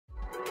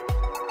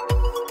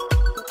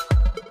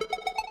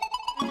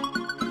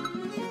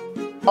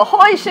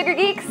Ahoy Sugar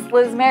Geeks,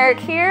 Liz Merrick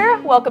here.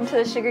 Welcome to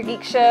the Sugar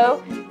Geek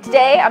Show.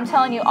 Today I'm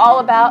telling you all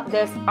about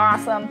this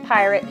awesome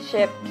pirate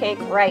ship cake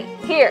right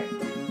here.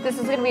 This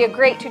is going to be a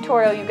great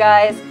tutorial, you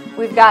guys.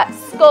 We've got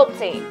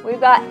sculpting, we've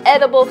got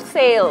edible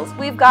sails,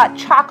 we've got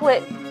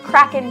chocolate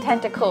kraken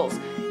tentacles,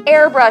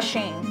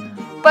 airbrushing,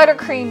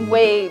 buttercream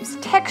waves,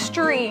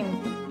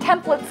 texturing,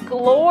 templates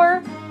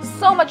galore,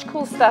 so much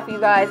cool stuff, you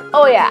guys.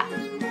 Oh yeah,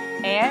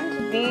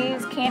 and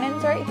these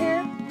cannons right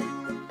here,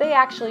 they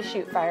actually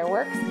shoot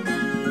fireworks.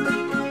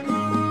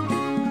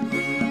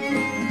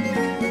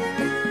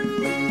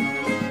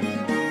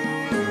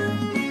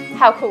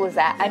 How cool is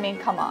that? I mean,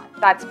 come on,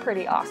 that's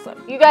pretty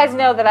awesome. You guys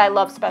know that I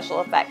love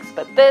special effects,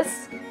 but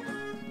this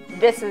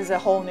is a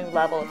whole new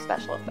level of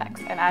special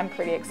effects, and I'm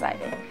pretty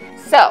excited.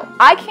 So,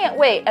 I can't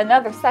wait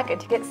another second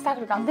to get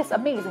started on this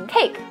amazing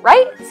cake,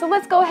 right? So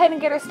let's go ahead and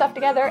get our stuff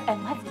together,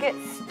 and let's get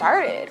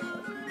started.